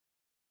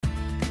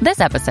This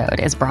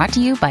episode is brought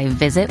to you by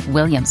Visit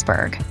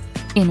Williamsburg.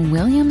 In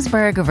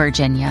Williamsburg,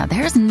 Virginia,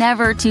 there's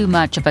never too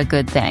much of a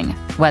good thing.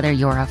 Whether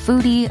you're a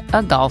foodie,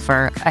 a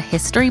golfer, a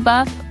history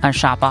buff, a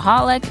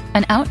shopaholic,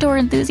 an outdoor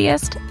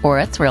enthusiast, or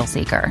a thrill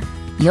seeker,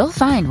 you'll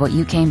find what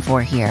you came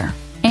for here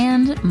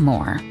and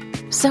more.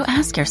 So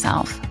ask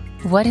yourself,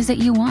 what is it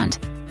you want?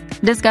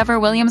 Discover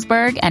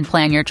Williamsburg and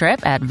plan your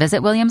trip at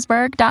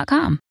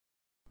visitwilliamsburg.com.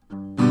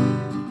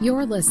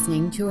 You're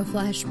listening to a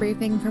flash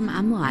briefing from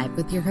MLive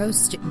with your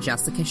host,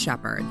 Jessica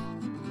Shepard.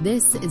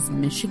 This is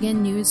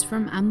Michigan News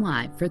from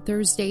MLive for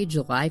Thursday,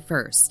 July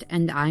 1st,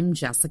 and I'm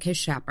Jessica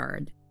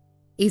Shepard.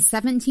 A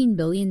 $17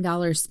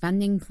 billion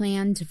spending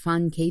plan to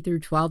fund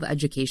K-12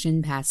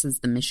 education passes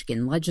the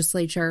Michigan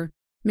legislature.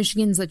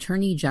 Michigan's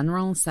Attorney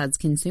General says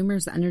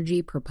Consumers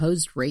Energy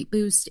proposed rate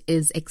boost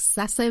is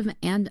excessive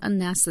and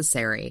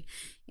unnecessary,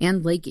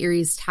 and Lake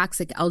Erie's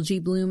toxic algae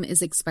bloom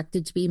is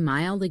expected to be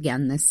mild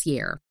again this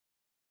year.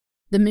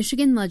 The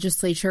Michigan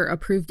legislature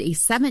approved a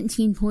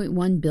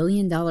 $17.1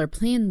 billion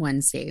plan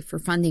Wednesday for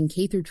funding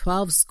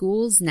K-12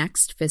 schools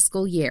next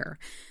fiscal year.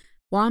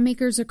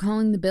 Lawmakers are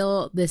calling the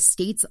bill the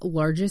state's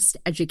largest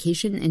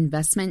education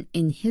investment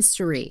in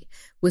history,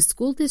 with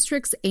school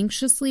districts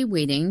anxiously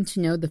waiting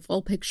to know the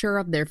full picture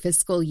of their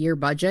fiscal year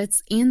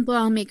budgets and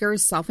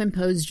lawmakers'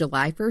 self-imposed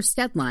July 1st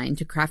deadline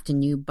to craft a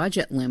new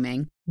budget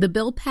looming. The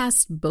bill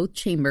passed both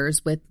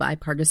chambers with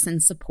bipartisan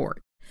support.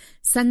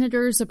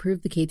 Senators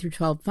approved the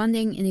K-12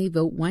 funding in a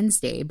vote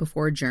Wednesday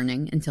before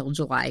adjourning until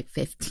July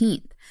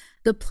 15th.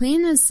 The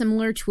plan is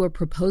similar to a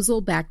proposal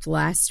backed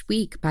last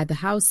week by the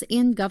House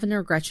and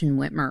Governor Gretchen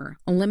Whitmer,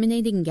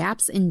 eliminating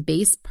gaps in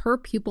base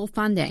per-pupil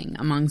funding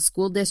among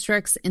school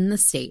districts in the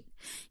state.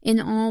 In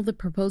all, the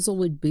proposal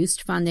would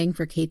boost funding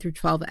for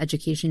K-12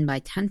 education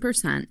by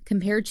 10%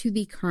 compared to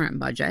the current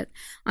budget.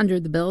 Under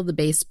the bill, the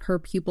base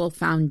per-pupil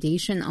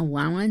foundation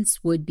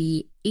allowance would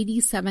be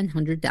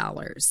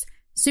 $8,700.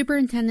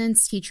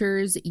 Superintendents,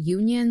 teachers,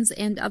 unions,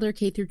 and other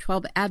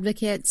K-12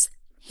 advocates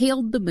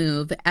hailed the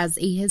move as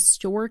a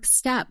historic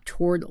step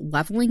toward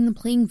leveling the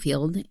playing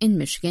field in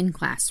Michigan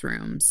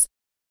classrooms.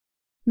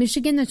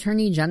 Michigan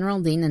Attorney General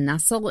Dana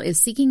Nessel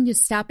is seeking to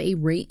stop a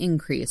rate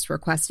increase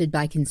requested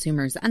by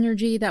Consumers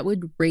Energy that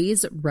would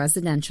raise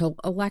residential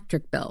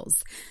electric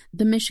bills.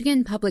 The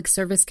Michigan Public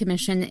Service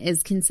Commission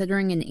is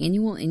considering an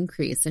annual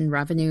increase in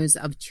revenues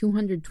of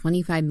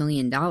 $225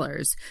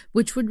 million,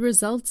 which would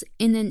result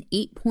in an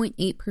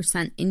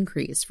 8.8%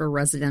 increase for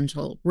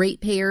residential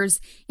ratepayers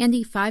and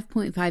a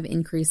 5.5%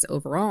 increase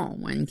overall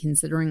when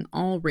considering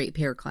all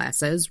ratepayer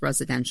classes,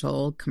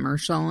 residential,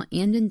 commercial,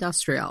 and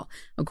industrial,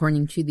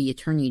 according to the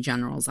Attorney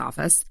General's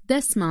office.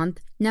 This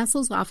month,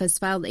 Nessel's office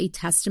filed a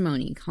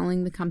testimony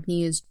calling the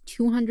company's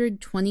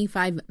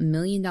 $225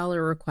 million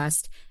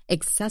request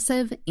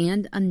excessive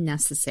and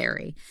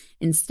unnecessary.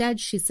 Instead,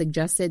 she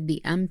suggested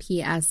the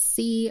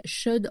MPSC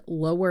should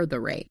lower the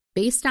rate.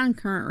 Based on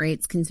current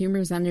rates,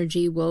 Consumers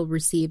Energy will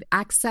receive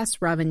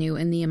excess revenue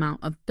in the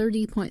amount of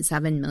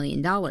 $30.7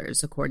 million,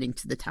 according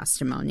to the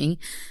testimony.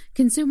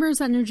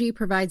 Consumers Energy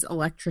provides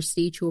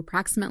electricity to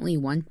approximately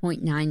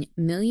 1.9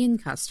 million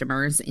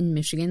customers in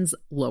Michigan's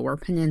Lower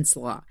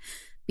Peninsula.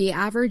 The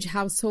average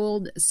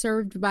household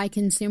served by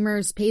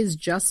Consumers pays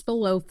just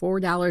below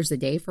 $4 a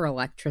day for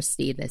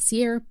electricity this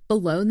year,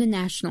 below the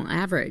national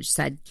average,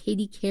 said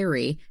Katie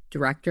Carey,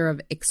 Director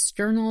of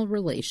External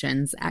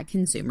Relations at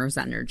Consumers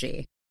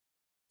Energy.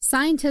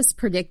 Scientists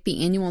predict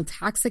the annual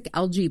toxic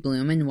algae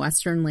bloom in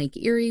western Lake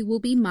Erie will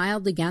be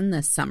mild again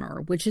this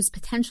summer, which is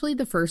potentially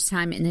the first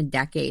time in a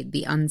decade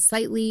the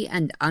unsightly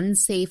and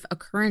unsafe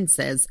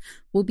occurrences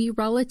will be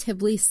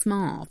relatively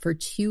small for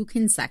 2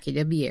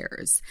 consecutive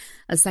years.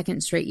 A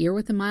second straight year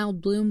with a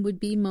mild bloom would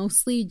be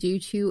mostly due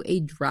to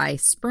a dry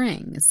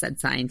spring, said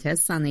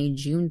scientists on a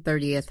June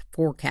 30th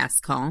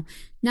forecast call,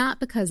 not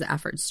because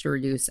efforts to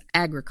reduce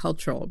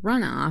agricultural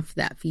runoff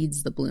that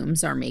feeds the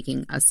blooms are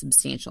making a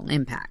substantial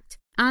impact.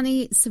 On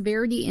a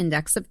severity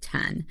index of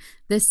 10,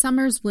 this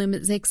summer's bloom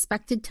is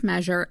expected to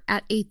measure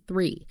at a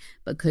 3,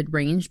 but could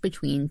range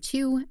between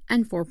 2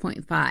 and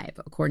 4.5,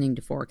 according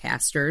to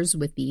forecasters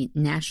with the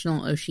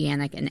National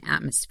Oceanic and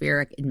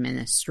Atmospheric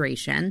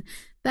Administration.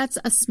 That's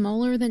a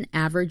smaller than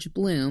average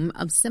bloom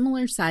of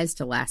similar size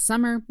to last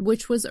summer,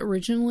 which was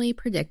originally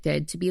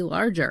predicted to be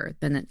larger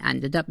than it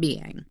ended up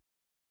being.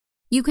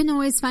 You can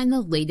always find the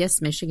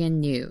latest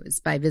Michigan news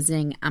by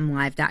visiting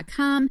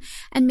mlive.com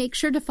and make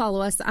sure to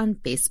follow us on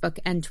Facebook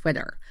and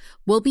Twitter.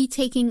 We'll be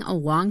taking a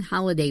long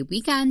holiday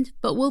weekend,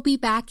 but we'll be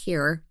back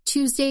here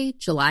Tuesday,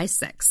 July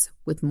 6th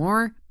with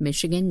more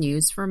Michigan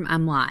news from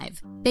MLive.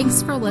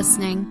 Thanks for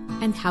listening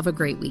and have a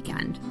great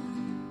weekend.